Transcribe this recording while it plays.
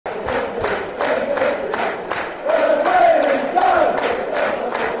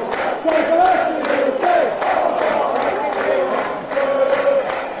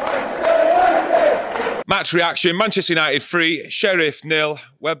Match reaction, Manchester United 3, Sheriff 0.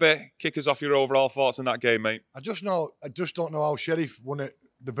 Webby, kick us off your overall thoughts on that game, mate. I just don't know how Sheriff won it,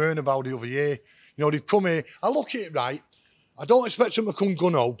 the Burnabout the other year. You know, they've come here. I look at it right. I don't expect them to come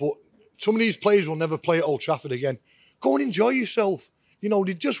gun-ho, but some of these players will never play at Old Trafford again. Go and enjoy yourself. You know,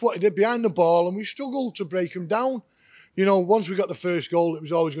 they just wanted it behind the ball and we struggled to break them down. You know, once we got the first goal, it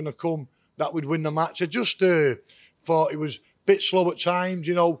was always going to come that we'd win the match. I just thought it was a bit slow at times,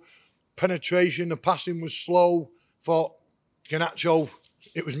 you know. Penetration, the passing was slow. Thought Garnacho,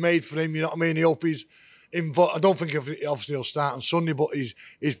 it was made for him, you know what I mean? I hope he's involved. I don't think obviously he'll start on Sunday, but he's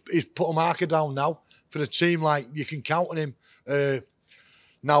put a marker down now for the team. Like, you can count on him.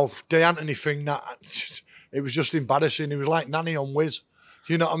 Now, the Anthony thing, that it was just embarrassing. He was like Nanny on Wiz.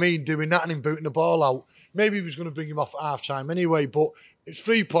 You know what I mean? Doing that and him booting the ball out. Maybe he was going to bring him off at half-time anyway, but it's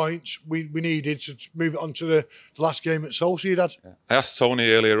 3 points we needed to move it on to the last game at Sociedad. Yeah. I asked Tony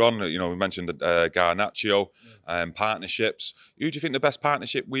earlier on, you know, we mentioned Garnacho and partnerships. Who do you think the best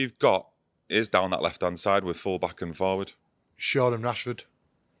partnership we've got is down that left-hand side with full-back and forward? Shaw and Rashford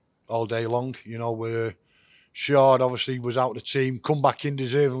all day long. You know, Shaw obviously was out of the team, come back in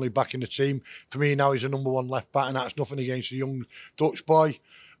deservingly back in the team. For me now he's a #1 left back, and that's nothing against the young Dutch boy.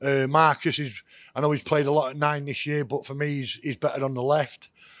 Marcus I know he's played a lot at 9 this year, but for me he's better on the left.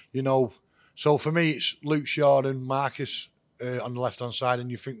 You know, so for me it's Luke Shaw and Marcus on the left hand side, and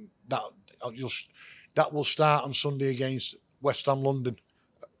you think that will start on Sunday against West Ham London.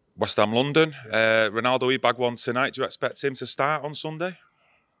 West Ham London. Ronaldo, he bagged one tonight. Do you expect him to start on Sunday?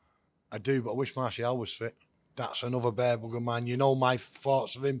 I do, but I wish Martial was fit. That's another bare bugger, man. You know my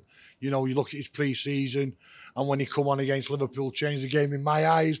thoughts of him. You know, you look at his pre-season and when he come on against Liverpool, changed the game in my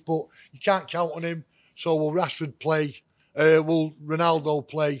eyes, but you can't count on him. So will Rashford play? Will Ronaldo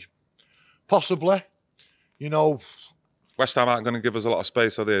play? Possibly. You know. West Ham aren't going to give us a lot of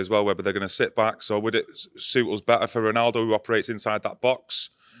space, are they, as well, whether they're going to sit back. So would it suit us better for Ronaldo, who operates inside that box,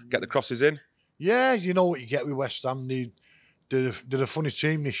 get the crosses in? Yeah, you know what you get with West Ham. They're a funny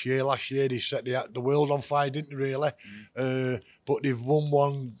team this year. Last year they set the world on fire, didn't they, really? But they've won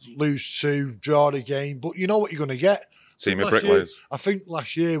 1, lose 2, draw the game. But you know what you're going to get. Team of bricklayers. I think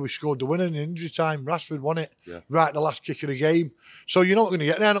last year we scored the winner in injury time. Rashford won it right at the last kick of the game. So you know what we're going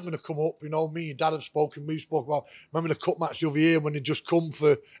to get. They're not going to come up. You know, me and Dad have spoken. We spoke about, remember the cup match the other year when they just come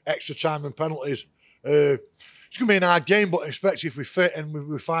for extra time and penalties. It's going to be an hard game, but I expect if we fit and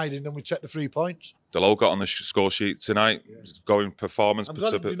we're fighting, then we take the 3 points. Delo got on the score sheet tonight, going performance.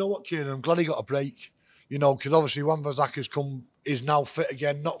 You know what, Kieran? I'm glad he got a break. You know, because obviously Wan Bissaka is now fit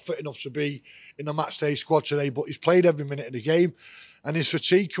again, not fit enough to be in the match day squad today, but he's played every minute of the game. And his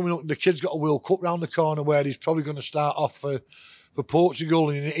fatigue coming up, the kid's got a World Cup round the corner where he's probably going to start off for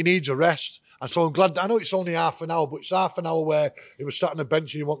Portugal, and he needs a rest. And so I'm glad, I know it's only half an hour, but it's half an hour where he was sat on the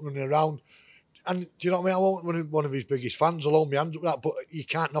bench and he wasn't running around. And do you know what I mean? I won't one of his biggest fans. I'll hold my hands up that, but you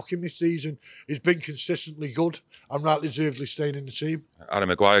can't knock him this season. He's been consistently good and rightly deservedly staying in the team. Adam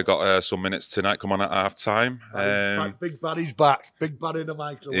Maguire got some minutes tonight, come on at half-time. Big Barry's back. Big Barry in the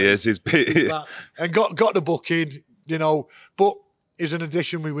microwave. He is, he's big. And got the booking, you know. But is an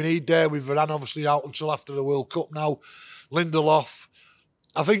addition we need there. With Varane obviously out until after the World Cup now. Lindelof.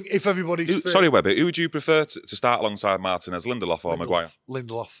 I think if everybody's Sorry, Webby, who would you prefer to start alongside Martinez, Lindelof or Maguire?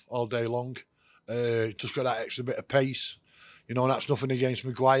 Lindelof all day long. Just got that extra bit of pace. You know, and that's nothing against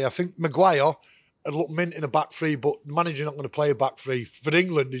Maguire. I think Maguire would look mint in a back three, but the manager's not going to play a back three. For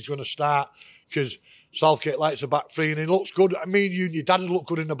England, he's going to start because Southgate likes a back three and he looks good. I mean, you and your dad would look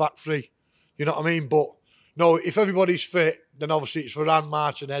good in the back three. You know what I mean? But no, if everybody's fit, then obviously it's Varane,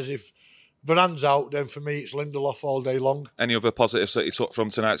 Martinez. If Varane's out, then for me it's Lindelof all day long. Any other positives that you took from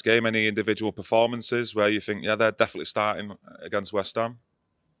tonight's game? Any individual performances where you think, yeah, they're definitely starting against West Ham?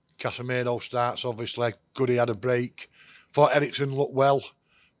 Casemiro starts, obviously. Good he had a break. Thought Eriksen looked well,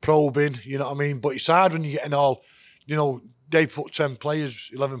 probing, you know what I mean? But it's hard when you're getting all, you know, they put 10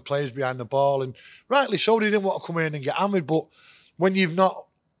 players, 11 players behind the ball, and rightly so, they didn't want to come in and get hammered. But when you've not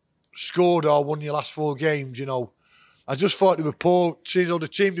scored or won your last 4 games, you know, I just thought they were poor. You know, the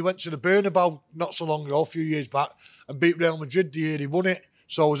team, they went to the Burnabout not so long ago, a few years back, and beat Real Madrid the year they won it.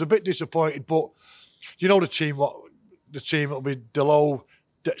 So I was a bit disappointed. But you know the team will be Delo,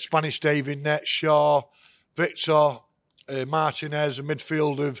 Spanish Dave in net, Shaw, Victor, Martinez, a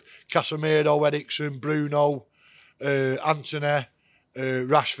midfield of Casemiro, Eriksen, Bruno, Antony,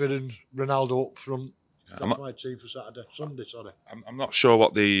 Rashford and Ronaldo up front. That's my team for Sunday, sorry. I'm not sure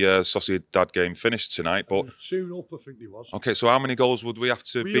what the Sociedad game finished tonight, but 2-0, I think it was. Okay, so how many goals would we have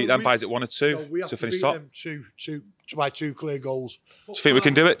to beat them by? Is it 1 or 2 no, we have to finish beat top? Them by 2 clear goals. Do you think we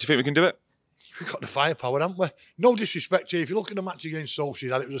can do it? Do you think we can do it? we've got the firepower, haven't we? No disrespect to you. If you look at the match against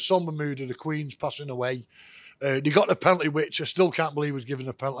Sociedad, it was a somber mood of the Queens passing away. They got the penalty, which I still can't believe was given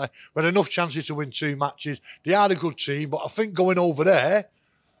a penalty. But enough chances to win 2 matches. They are a good team, but I think going over there,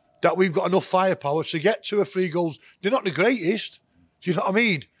 that we've got enough firepower to get 2 or 3 goals. They're not the greatest. Do you know what I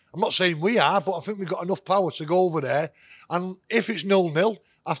mean? I'm not saying we are, but I think we've got enough power to go over there. And if it's 0-0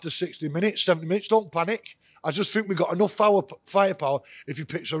 after 60 minutes, 70 minutes, don't panic. I just think we've got enough firepower if you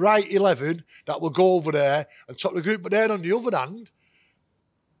pick the right 11 that will go over there and top the group. But then on the other hand,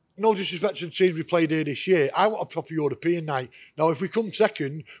 no disrespect to the teams we played here this year, I want a proper European night. Now, if we come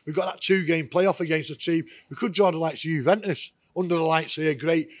second, we've got that 2-game playoff against a team. We could join the likes of Juventus, under the lights here,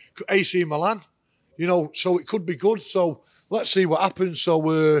 great. AC Milan, you know, so it could be good. So let's see what happens. So,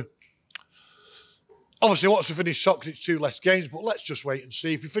 obviously, once we finish top, it's 2 less games, but let's just wait and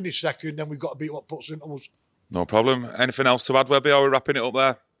see. If we finish second, then we've got to beat what puts into us. No problem. Anything else to add, Webby? Are we wrapping it up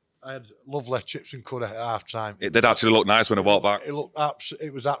there? I had lovely chips and curry at half-time. It did actually look nice when I walked back.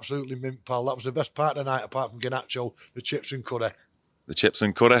 It was absolutely mint, pal. That was the best part of the night, apart from Garnacho, the chips and curry. The chips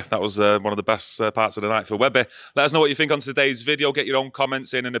and curry. That was one of the best parts of the night for Webby. Let us know what you think on today's video. Get your own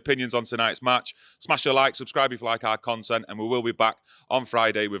comments in and opinions on tonight's match. Smash a like, subscribe if you like our content, and we will be back on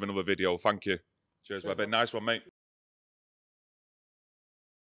Friday with another video. Thank you. Cheers, Webby. Nice one, mate.